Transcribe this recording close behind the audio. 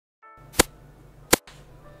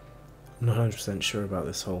I'm not 100% sure about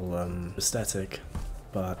this whole aesthetic,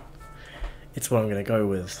 but it's what I'm going to go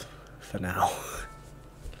with for now.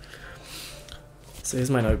 So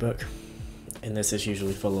here's my notebook, and this is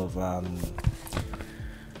usually full of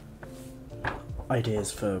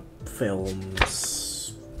ideas for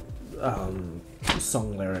films,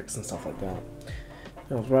 song lyrics and stuff like that.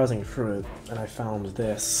 I was browsing through it and I found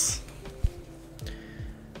this,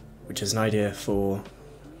 which is an idea for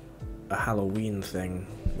a Halloween thing,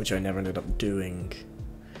 which I never ended up doing,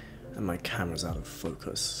 and my camera's out of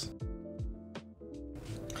focus.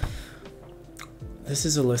 This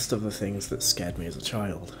is a list of the things that scared me as a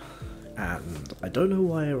child, and I don't know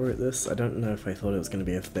why I wrote this. I don't know if I thought it was going to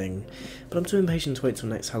be a thing, but I'm too impatient to wait till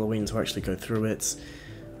next Halloween to actually go through it,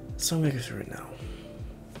 so I'm going to go through it now.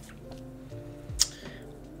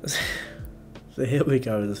 So here we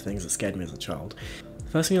go, the things that scared me as a child.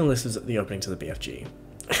 The first thing on the list is the opening to the BFG.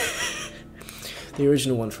 The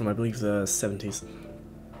original one from, I believe, the 70s.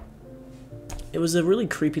 It was a really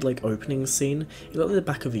creepy, like, opening scene. It looked like the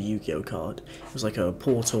back of a Yu-Gi-Oh card. It was like a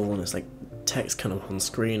portal, and it's like text kind of on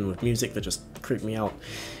screen with music that just creeped me out.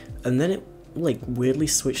 And then it, like, weirdly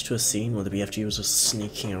switched to a scene where the BFG was just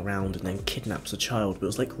sneaking around and then kidnaps a child. But it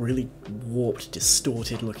was like really warped,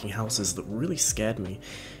 distorted looking houses that really scared me.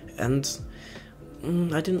 And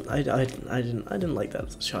I didn't like that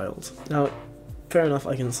as a child. Now, fair enough,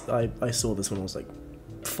 I saw this when I was like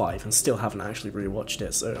 5 and still haven't actually rewatched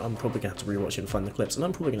it, so I'm probably gonna have to rewatch it and find the clips, and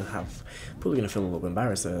I'm probably gonna feel a little bit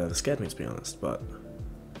embarrassed that it scared me, to be honest, but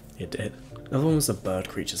it did. Another one was the bird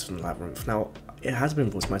creatures from the Labyrinth. Now, it has been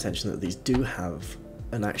brought to my attention that these do have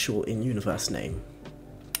an actual in-universe name.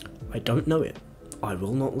 I don't know it. I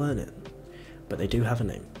will not learn it. But they do have a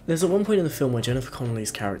name. There's at one point in the film where Jennifer Connelly's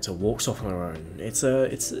character walks off on her own. It's a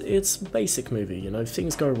basic movie, you know,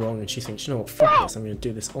 things go wrong and she thinks, you know what, fuck this, I'm going to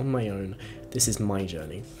do this on my own, this is my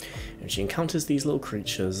journey. And she encounters these little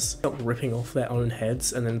creatures, start ripping off their own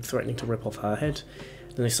heads and then threatening to rip off her head.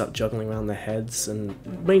 Then they start juggling around their heads and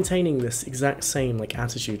maintaining this exact same, like,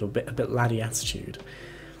 attitude, or a bit laddie attitude.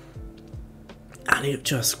 And it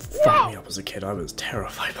just fucked me up as a kid. I was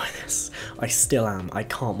terrified by this. I still am. I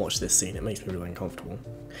can't watch this scene. It makes me really uncomfortable.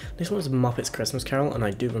 Next one was Muppets Christmas Carol, and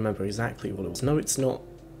I do remember exactly what it was. No, it's not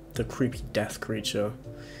the creepy death creature.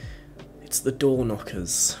 It's the door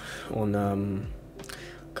knockers on, I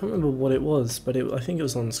can't remember what it was, but I think it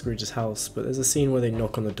was on Scrooge's house. But there's a scene where they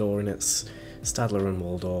knock on the door and it's Stadler and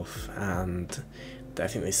Waldorf, and I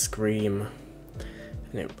think they scream.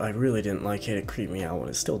 And I really didn't like it, it creeped me out, and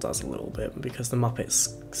it still does a little bit, because the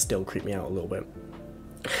Muppets still creep me out a little bit.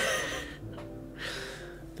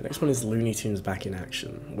 The next one is Looney Tunes Back in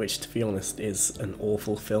Action, which, to be honest, is an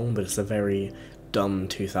awful film, but it's a very dumb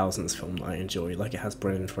 2000s film that I enjoy. Like, it has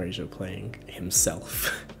Brendan Fraser playing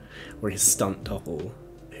himself, or his stunt double,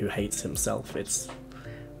 who hates himself. It's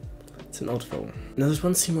an odd film. Now, there's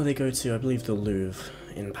one scene where they go to, I believe, the Louvre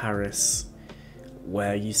in Paris,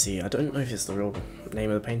 where you see, I don't know if it's the real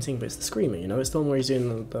name of the painting, but it's the Screamer, you know, it's the one where he's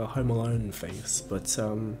doing the Home Alone face, but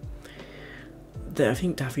I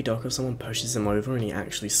think Daffy Duck or someone pushes him over and he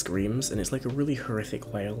actually screams, and it's like a really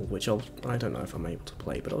horrific wail, which I don't know if I'm able to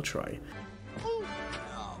play, but I'll try.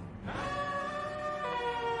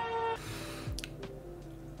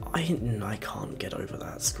 I can't get over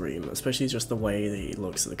that scream, especially just the way that he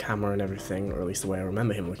looks at the camera and everything, or at least the way I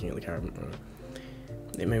remember him looking at the camera.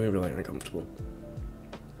 It made me really uncomfortable.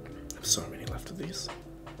 So many left of these.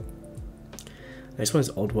 Next one is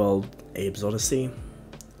Oddworld Abe's Odyssey.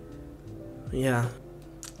 Yeah,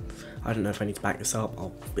 I don't know if I need to back this up,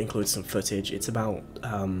 I'll include some footage. It's about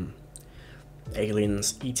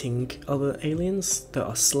aliens eating other aliens that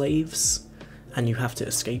are slaves, and you have to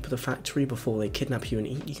escape the factory before they kidnap you and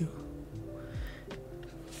eat you.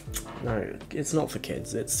 No, it's not for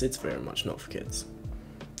kids, it's very much not for kids.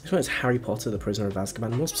 This one is Harry Potter, The Prisoner of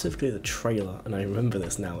Azkaban, more specifically the trailer, and I remember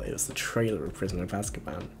this now, it was the trailer of Prisoner of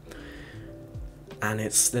Azkaban. And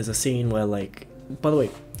there's a scene where, like, by the way,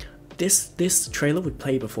 this trailer would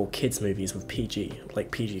play before kids movies with PG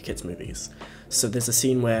kids movies. So there's a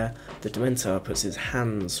scene where the Dementor puts his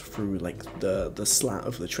hands through, like, the slat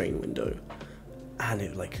of the train window, and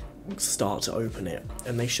it, like, start to open it,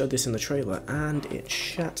 and they showed this in the trailer, and it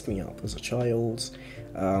shat me up as a child.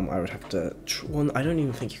 I would have to, I don't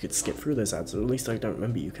even think you could skip through those ads, or at least I don't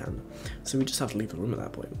remember you can, so we just have to leave the room at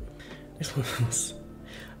that point. This one was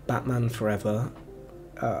Batman Forever,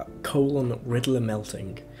 Riddler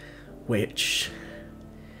Melting, which,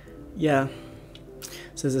 yeah,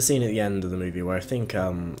 so there's a scene at the end of the movie where I think,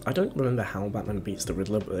 I don't remember how Batman beats the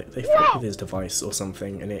Riddler, but they fuck with his device or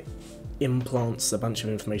something, and it implants a bunch of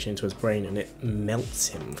information into his brain, and it melts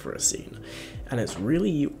him for a scene, and it's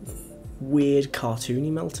really weird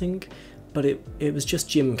cartoony melting, but it was just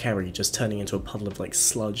Jim Carrey just turning into a puddle of like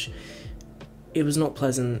sludge. It was not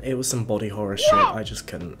pleasant. It was some body horror shit. I just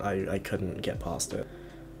couldn't. I couldn't get past it.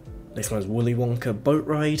 Next one is Willy Wonka Boat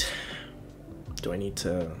Ride. Do I need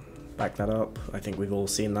to back that up? I think we've all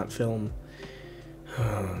seen that film.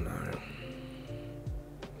 Oh no.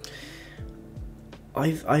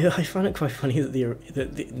 I found it quite funny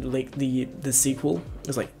that the sequel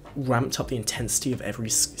was like ramped up the intensity of every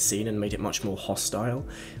scene and made it much more hostile,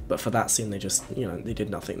 but for that scene they just, you know, they did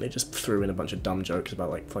nothing. They just threw in a bunch of dumb jokes about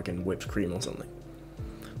like fucking whipped cream or something.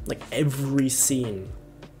 Like every scene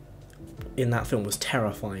in that film was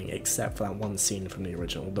terrifying except for that one scene from the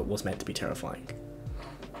original that was meant to be terrifying.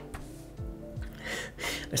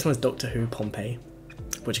 Next one is Doctor Who Pompeii,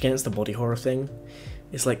 which again is the body horror thing.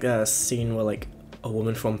 It's like a scene where like a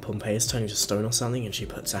woman from Pompeii is turning to stone or something and she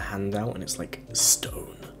puts her hand out and it's like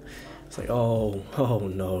stone. It's like, oh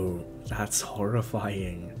no, that's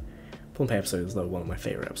horrifying. Pompeii episode is though one of my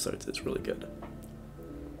favourite episodes, it's really good.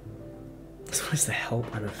 So what is the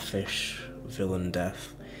Help I'm a Fish villain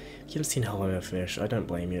death? If you haven't seen Help I'm a Fish, I don't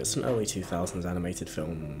blame you. It's an early 2000s animated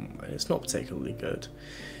film, it's not particularly good.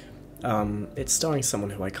 It's starring someone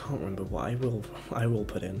who I can't remember what I will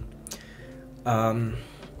put in.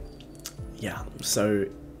 Yeah, so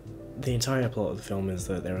the entire plot of the film is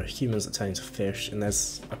that there are humans that turn into fish, and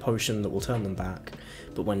there's a potion that will turn them back,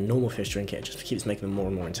 but when normal fish drink it, it just keeps making them more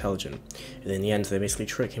and more intelligent. And in the end, they basically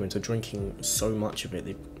trick him into drinking so much of it,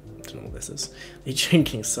 I don't know what this is, they're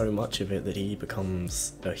drinking so much of it that he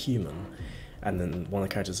becomes a human. And then one of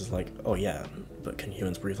the characters is like, oh yeah, but can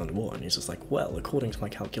humans breathe underwater? And he's just like, well, according to my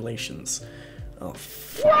calculations. Oh,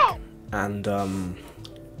 fuck. And,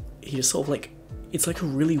 he just sort of like, it's like a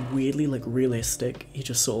really weirdly, like, realistic, he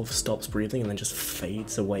just sort of stops breathing and then just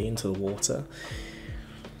fades away into the water.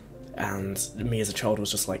 And me as a child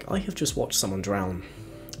was just like, I have just watched someone drown.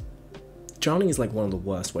 Drowning is like one of the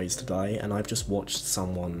worst ways to die, and I've just watched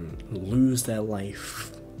someone lose their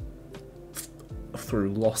life through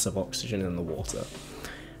loss of oxygen in the water.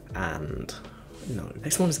 And no.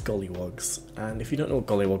 Next one is Gollywogs, and if you don't know what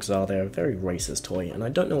Gollywogs are, they're a very racist toy, and I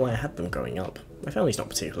don't know why I had them growing up. My family's not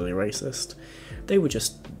particularly racist. They were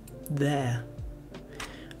just there.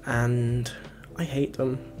 And I hate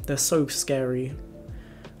them. They're so scary.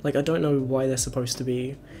 Like, I don't know why they're supposed to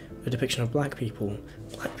be a depiction of black people.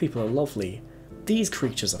 Black people are lovely. These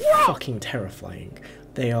creatures are fucking terrifying.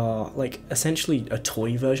 They are, like, essentially a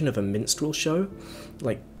toy version of a minstrel show.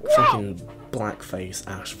 Like, fucking blackface,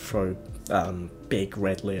 afro, big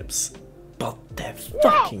red lips. But they're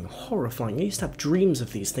fucking horrifying. I used to have dreams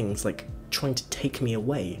of these things, like, trying to take me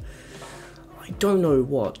away. I don't know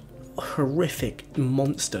what horrific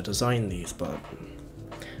monster designed these, but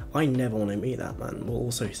I never want to meet that man. Well,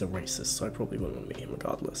 also he's a racist, so I probably wouldn't want to meet him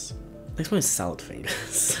regardless. Next one is Salad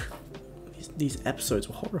Fingers. These episodes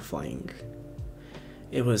were horrifying.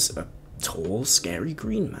 It was a tall, scary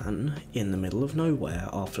green man in the middle of nowhere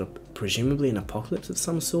after presumably an apocalypse of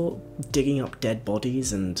some sort, digging up dead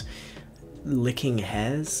bodies and licking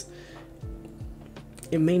hairs.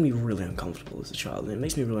 It made me really uncomfortable as a child, and it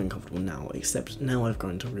makes me really uncomfortable now, except now I've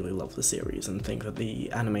grown to really love the series and think that the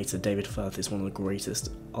animator David Firth is one of the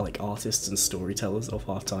greatest artists and storytellers of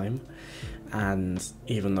our time, and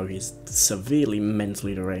even though he's severely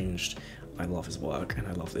mentally deranged, I love his work and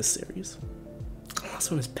I love this series. The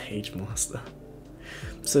last one is Page Master.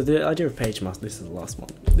 So the idea of Page Master, this is the last one.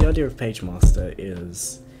 The idea of Page Master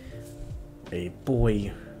is a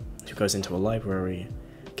boy who goes into a library,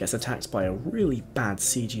 gets attacked by a really bad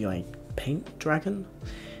CGI paint dragon,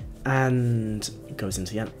 and goes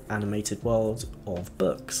into the animated world of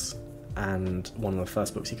books. And one of the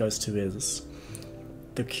first books he goes to is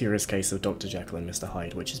The Curious Case of Dr. Jekyll and Mr.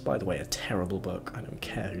 Hyde, which is, by the way, a terrible book. I don't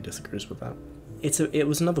care who disagrees with that. It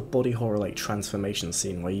was another body horror like transformation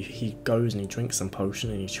scene where he goes and he drinks some potion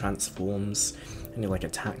and he transforms and he like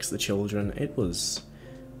attacks the children. It was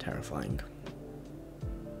terrifying.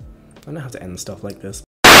 I don't know how to end stuff like this.